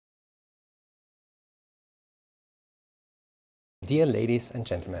Dear ladies and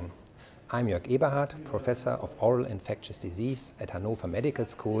gentlemen, I'm Jörg Eberhard, Professor of Oral Infectious Disease at Hannover Medical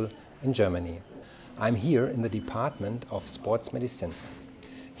School in Germany. I'm here in the Department of Sports Medicine.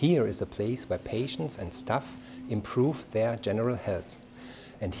 Here is a place where patients and staff improve their general health.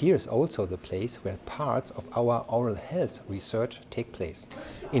 And here is also the place where parts of our oral health research take place.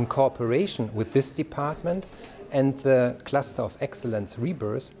 In cooperation with this department and the Cluster of Excellence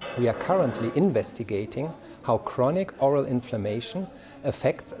Rebirth, we are currently investigating how chronic oral inflammation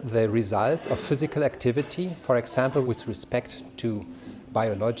affects the results of physical activity, for example, with respect to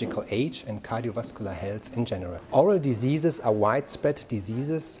biological age and cardiovascular health in general. Oral diseases are widespread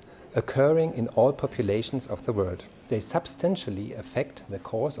diseases occurring in all populations of the world. They substantially affect the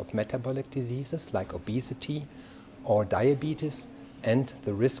course of metabolic diseases like obesity or diabetes and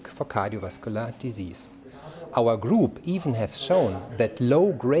the risk for cardiovascular disease. Our group even has shown that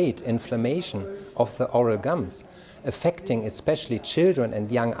low-grade inflammation of the oral gums, affecting especially children and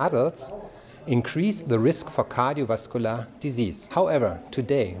young adults, increase the risk for cardiovascular disease. However,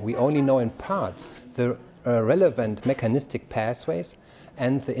 today we only know in part the relevant mechanistic pathways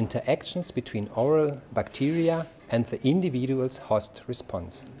and the interactions between oral bacteria and the individual's host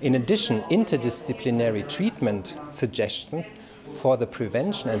response. In addition, interdisciplinary treatment suggestions for the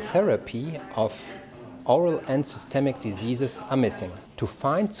prevention and therapy of oral and systemic diseases are missing. To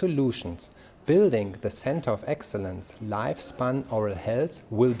find solutions, building the Center of Excellence Lifespan Oral Health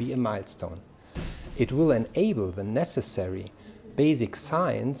will be a milestone. It will enable the necessary basic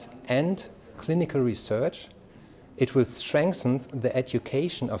science and clinical research. It will strengthen the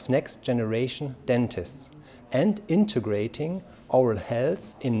education of next generation dentists and integrating oral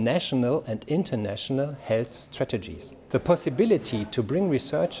health in national and international health strategies. The possibility to bring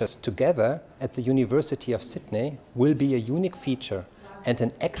researchers together at the University of Sydney will be a unique feature and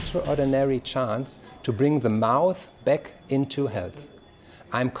an extraordinary chance to bring the mouth back into health.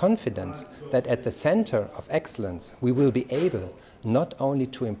 I'm confident that at the Center of Excellence we will be able not only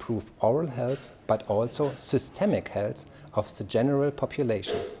to improve oral health but also systemic health of the general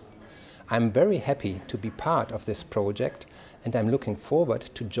population. I'm very happy to be part of this project and I'm looking forward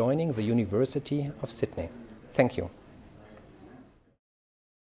to joining the University of Sydney. Thank you.